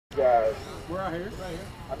Guys, we're out here, right here.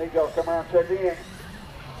 I need y'all to come around and check in.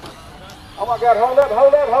 Oh my God, hold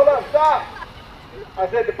up, stop! I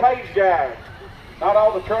said the page guys, not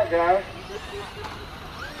all the truck guys.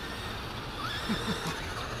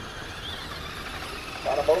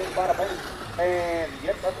 Bada boom. And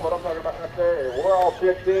yep, that's what I'm talking about right there. We're all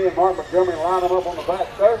checked in. Mark Montgomery line them up on the back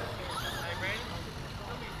there.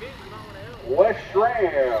 West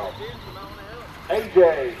Shram,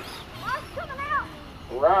 AJ,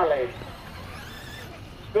 Riley,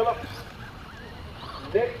 Philip,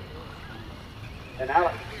 Nick, and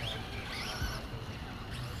Alex.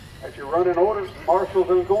 That's your running orders. Marshals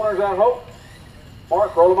in the corners, I hope.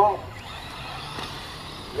 Mark, roll them off.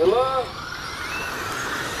 Good luck.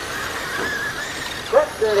 Front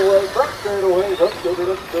straight away. Let's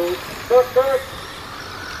go. Duck.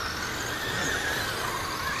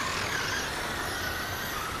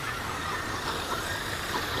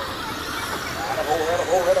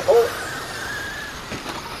 Hold.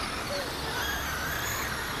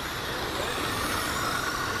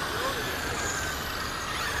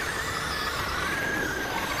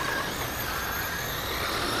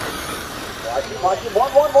 Watch him.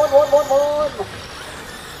 One.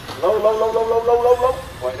 Low.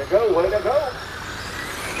 Way to go.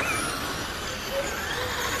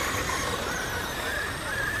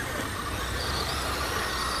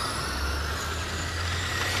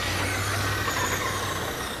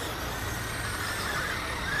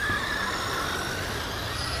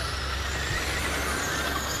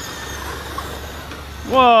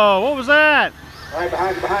 Whoa, what was that? Right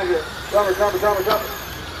behind you. Jumper. We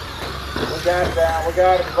got it down. We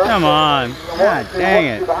got it. Come on. God dang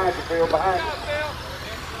it. Behind you, Phil. Behind you.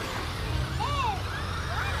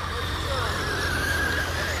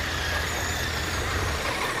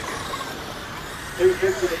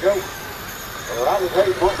 $2.50 to go. Riley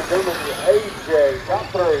Hayes, Mark Montgomery, AJ, top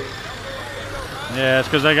three. Yeah, it's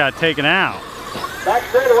because they got taken out. Back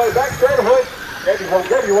straightaway. Gave you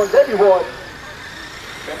one.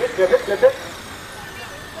 Give it.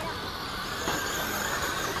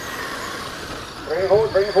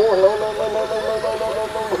 Bring it forward. Low.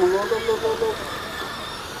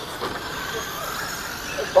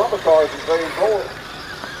 That bumper car is bringing forward.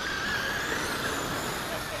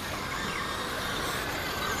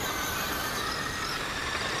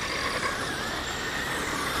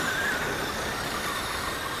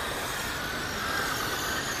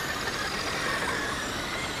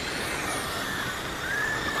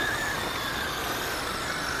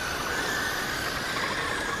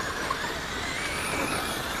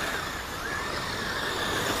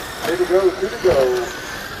 Two to go.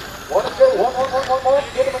 One to go. One.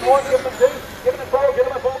 Get him in one, get him in two. Get him in four.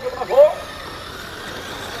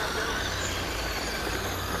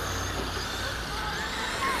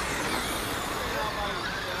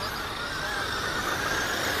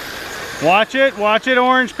 Watch it,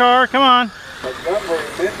 orange car, come on. Montgomery,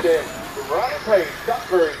 Mendez, Ronnie Page, top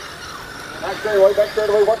three. Back straight away.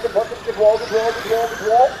 Watch him, get wall.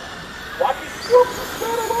 Watch him,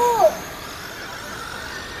 set him up.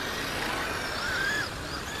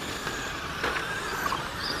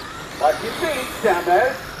 Watch your feet down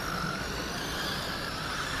there.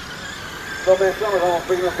 So many summers on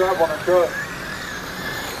picking up drive on the truck.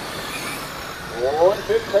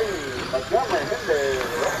 115. Montgomery, Mendez,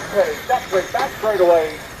 okay, back straight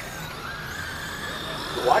away.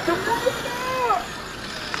 Watch him from the top.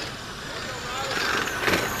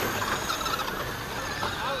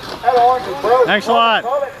 That orange is broke. Thanks a lot.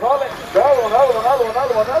 Call it.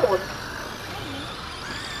 Another one.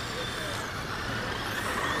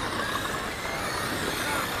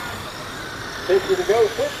 $50 to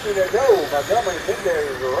go. Montgomery,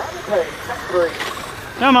 Mendez, Ronnie Page, top three.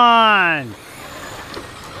 Come on.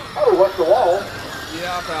 Oh, what's the wall?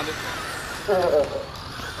 Yeah, I found it.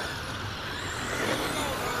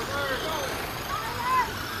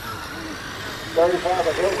 35 I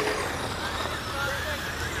go.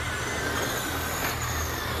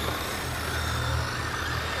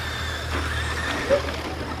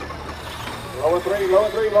 Low and three.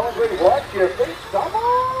 Watch your feet. Come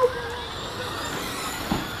on.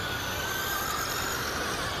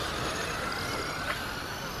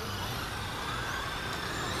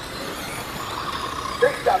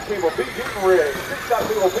 Stop people, be getting ready.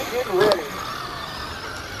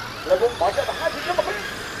 Level, watch out behind you, jump behind.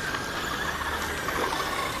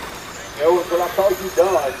 Go until I call you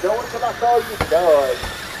done.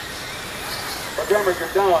 Montgomery,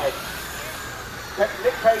 you're done.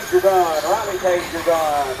 Nick Page, you're done. Riley Page, you're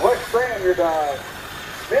done. West Shram, you're done.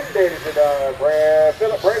 Mendez, you're done.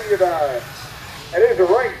 Philip Brady, you're done. It is a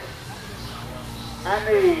race. I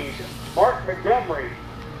need Mark Montgomery,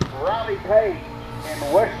 Riley Page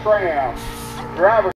in West Graham. Driver